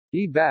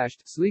He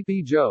bashed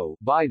Sleepy Joe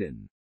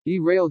Biden. He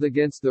railed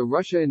against the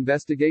Russia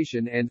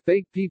investigation and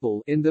fake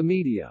people in the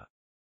media.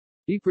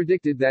 He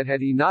predicted that had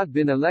he not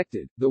been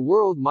elected, the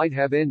world might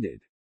have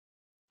ended.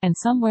 And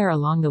somewhere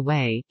along the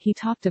way, he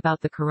talked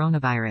about the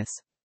coronavirus.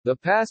 The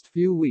past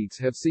few weeks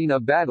have seen a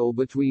battle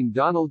between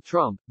Donald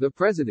Trump, the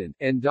president,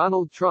 and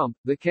Donald Trump,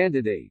 the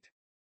candidate.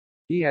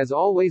 He has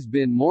always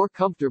been more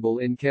comfortable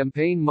in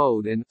campaign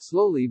mode and,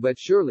 slowly but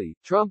surely,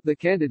 Trump the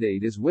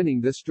candidate is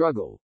winning the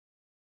struggle.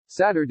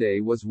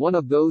 Saturday was one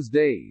of those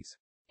days.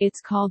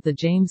 It's called the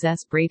James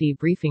S. Brady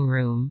Briefing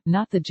Room,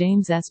 not the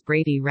James S.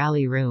 Brady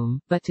Rally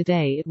Room, but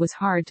today it was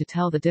hard to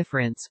tell the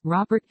difference,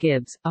 Robert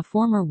Gibbs, a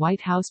former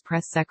White House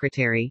press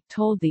secretary,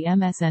 told the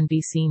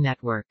MSNBC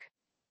network.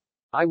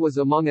 I was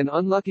among an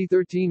unlucky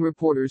 13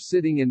 reporters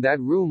sitting in that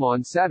room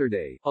on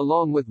Saturday,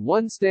 along with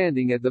one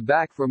standing at the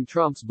back from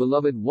Trump's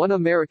beloved One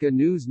America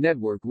News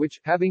Network which,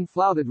 having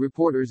flouted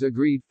reporters'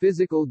 agreed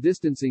physical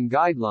distancing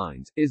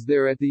guidelines, is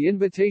there at the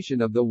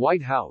invitation of the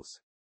White House.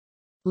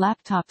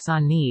 Laptops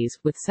on knees,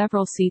 with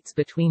several seats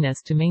between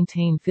us to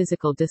maintain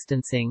physical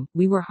distancing,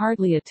 we were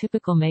hardly a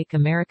typical Make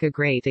America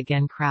Great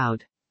Again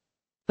crowd.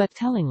 But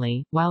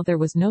tellingly, while there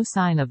was no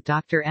sign of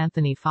Dr.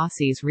 Anthony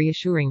Fauci's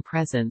reassuring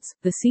presence,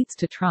 the seats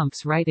to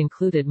Trump's right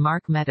included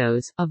Mark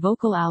Meadows, a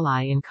vocal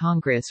ally in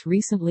Congress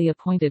recently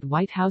appointed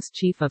White House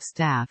Chief of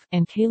Staff,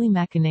 and Kayleigh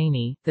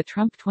McEnany, the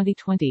Trump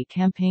 2020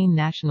 campaign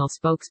national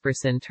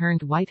spokesperson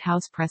turned White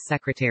House press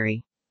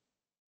secretary.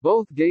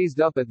 Both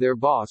gazed up at their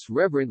boss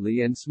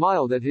reverently and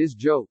smiled at his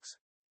jokes.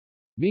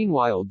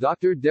 Meanwhile,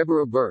 Dr.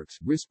 Deborah Birx,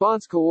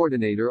 response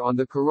coordinator on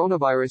the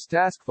coronavirus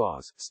task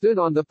force, stood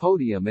on the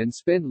podium and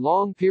spent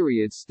long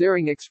periods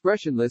staring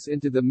expressionless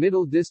into the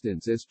middle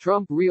distance as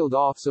Trump reeled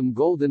off some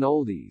golden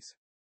oldies.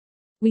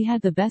 We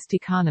had the best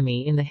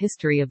economy in the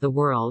history of the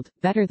world,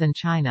 better than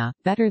China,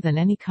 better than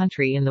any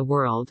country in the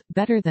world,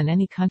 better than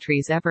any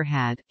country's ever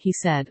had, he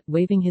said,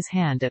 waving his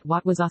hand at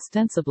what was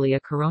ostensibly a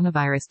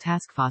coronavirus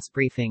task force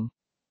briefing.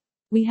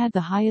 We had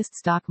the highest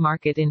stock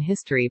market in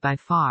history by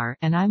far,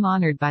 and I'm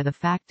honored by the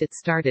fact it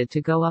started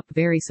to go up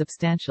very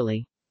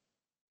substantially.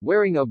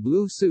 Wearing a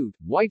blue suit,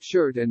 white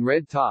shirt and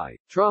red tie,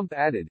 Trump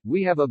added,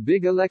 "We have a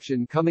big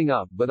election coming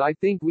up but I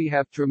think we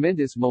have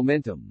tremendous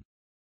momentum.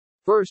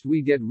 First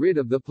we get rid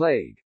of the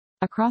plague."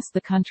 Across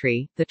the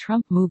country, the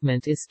Trump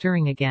movement is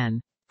stirring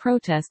again.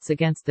 Protests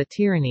against the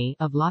tyranny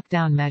of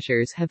lockdown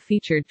measures have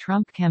featured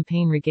Trump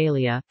campaign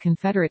regalia,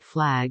 Confederate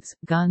flags,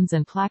 guns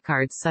and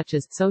placards such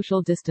as "Social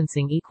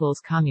distancing equals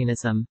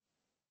communism."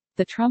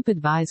 The Trump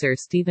advisor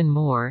Stephen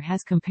Moore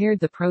has compared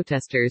the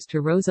protesters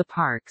to Rosa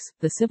Parks,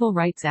 the civil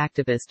rights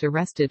activist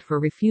arrested for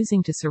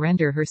refusing to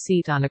surrender her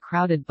seat on a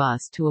crowded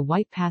bus to a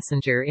white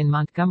passenger in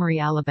Montgomery,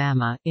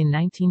 Alabama, in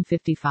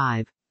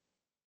 1955.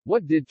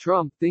 What did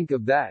Trump think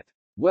of that?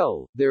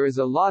 Well, there is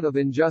a lot of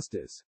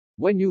injustice.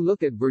 When you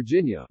look at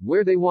Virginia,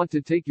 where they want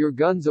to take your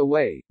guns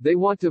away, they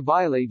want to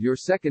violate your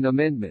Second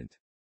Amendment.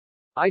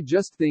 I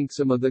just think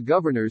some of the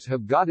governors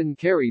have gotten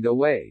carried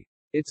away.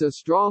 It's a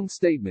strong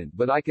statement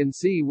but I can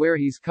see where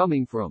he's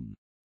coming from.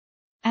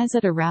 As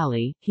at a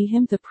rally, he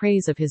hymned the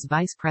praise of his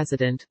vice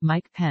president,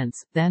 Mike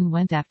Pence, then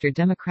went after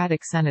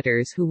Democratic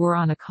senators who were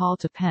on a call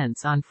to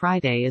Pence on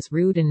Friday as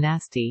rude and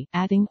nasty,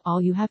 adding,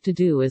 "All you have to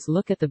do is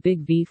look at the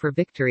big V for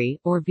victory,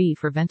 or V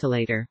for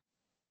ventilator.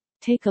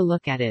 Take a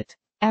look at it.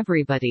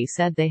 Everybody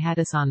said they had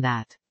us on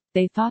that.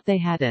 They thought they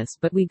had us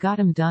but we got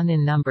 'em done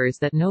in numbers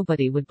that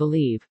nobody would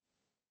believe."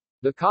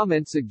 The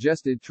comment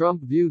suggested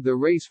Trump viewed the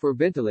race for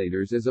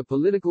ventilators as a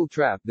political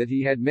trap that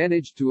he had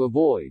managed to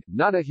avoid,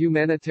 not a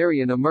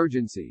humanitarian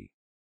emergency.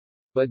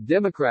 But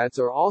Democrats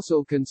are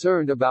also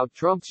concerned about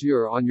Trump's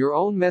 "you're on your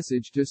own"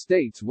 message to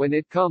states when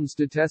it comes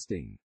to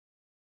testing.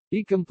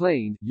 He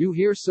complained, "You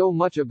hear so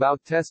much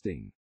about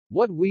testing.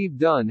 What we've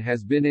done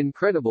has been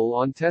incredible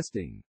on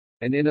testing.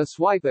 And in a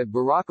swipe at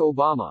Barack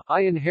Obama,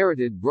 I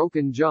inherited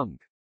broken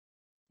junk."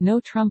 No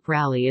Trump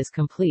rally is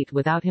complete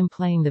without him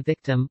playing the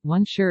victim,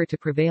 one sure to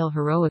prevail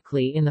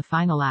heroically in the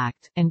final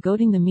act, and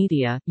goading the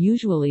media,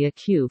 usually a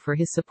cue for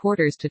his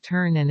supporters to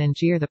turn and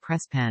jeer the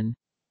press pen.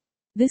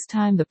 This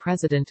time the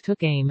president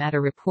took aim at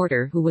a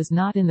reporter who was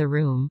not in the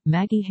room,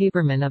 Maggie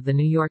Haberman of The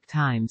New York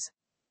Times.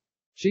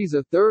 "She's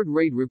a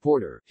third-rate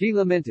reporter," he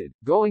lamented,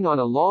 going on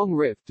a long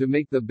riff to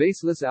make the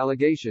baseless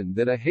allegation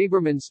that a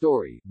Haberman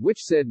story,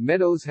 which said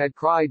Meadows had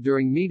cried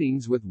during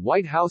meetings with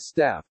White House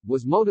staff,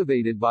 was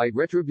motivated by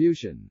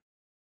retribution.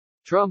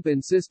 Trump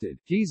insisted,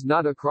 "He's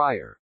not a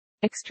crier."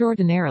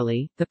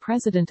 Extraordinarily, the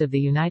President of the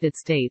United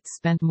States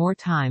spent more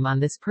time on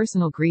this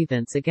personal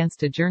grievance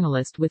against a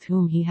journalist with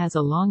whom he has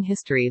a long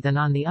history than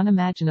on the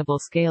unimaginable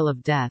scale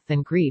of death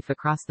and grief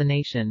across the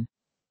nation.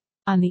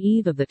 On the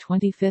eve of the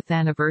 25th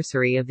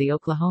anniversary of the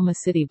Oklahoma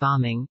City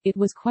bombing, it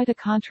was quite a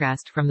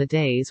contrast from the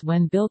days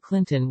when Bill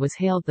Clinton was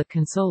hailed the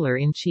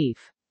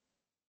consoler-in-chief.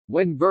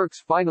 When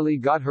Birx finally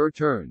got her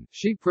turn,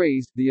 she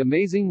praised the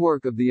amazing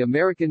work of the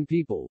American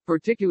people,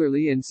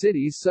 particularly in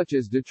cities such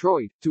as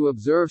Detroit, to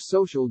observe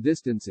social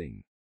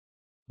distancing.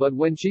 But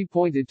when she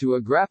pointed to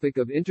a graphic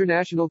of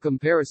international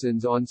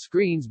comparisons on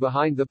screens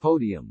behind the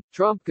podium,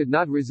 Trump could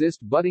not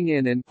resist butting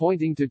in and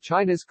pointing to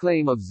China's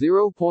claim of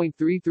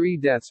 0.33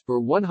 deaths per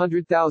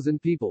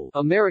 100,000 people.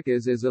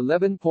 America's is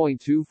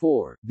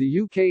 11.24.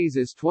 The UK's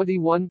is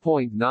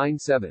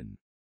 21.97.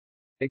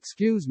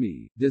 Excuse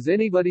me, does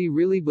anybody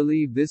really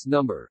believe this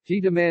number?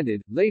 He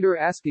demanded, later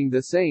asking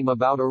the same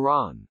about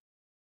Iran.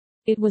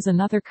 It was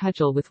another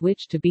cudgel with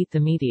which to beat the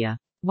media.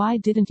 Why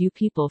didn't you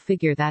people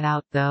figure that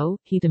out, though?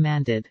 He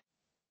demanded.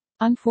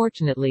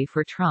 Unfortunately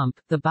for Trump,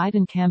 the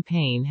Biden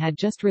campaign had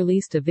just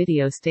released a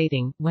video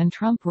stating, when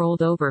Trump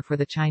rolled over for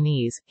the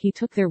Chinese, he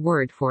took their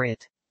word for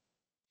it.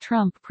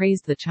 Trump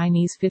praised the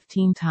Chinese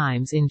 15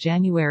 times in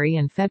January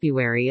and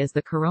February as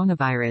the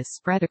coronavirus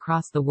spread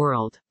across the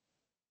world.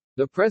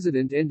 The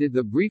president ended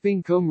the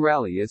briefing cum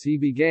rally as he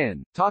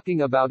began,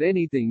 talking about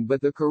anything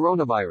but the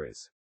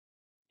coronavirus.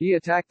 He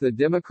attacked the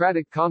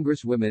Democratic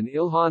Congresswomen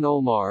Ilhan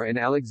Omar and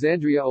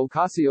Alexandria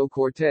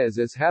Ocasio-Cortez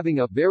as having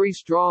a very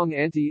strong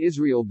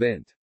anti-Israel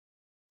bent.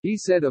 He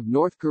said of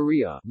North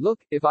Korea, "Look,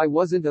 if I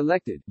wasn't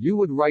elected, you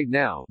would right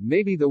now,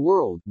 maybe the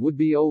world would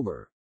be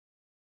over."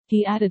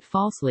 He added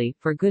falsely,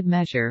 for good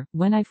measure,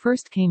 "When I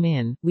first came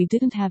in, we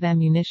didn't have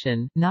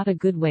ammunition, not a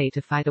good way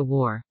to fight a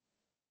war."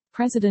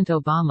 President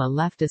Obama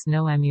left us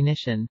no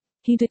ammunition.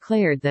 He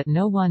declared that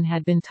no one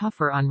had been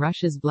tougher on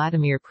Russia's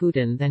Vladimir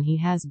Putin than he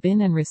has been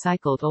and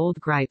recycled old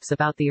gripes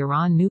about the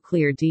Iran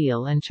nuclear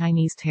deal and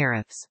Chinese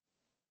tariffs.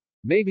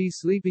 "Maybe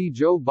Sleepy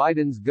Joe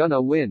Biden's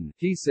gonna win,"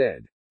 he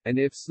said. "And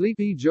if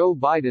Sleepy Joe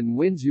Biden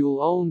wins,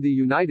 you'll own the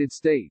United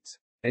States.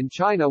 And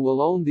China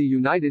will own the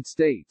United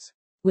States."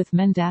 With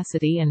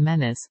mendacity and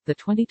menace, the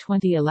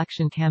 2020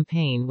 election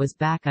campaign was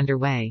back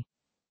underway.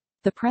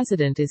 The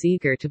president is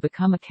eager to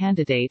become a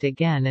candidate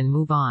again and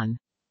move on.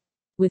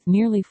 With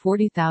nearly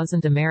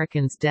 40,000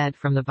 Americans dead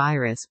from the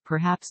virus,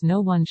 perhaps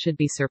no one should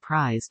be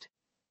surprised.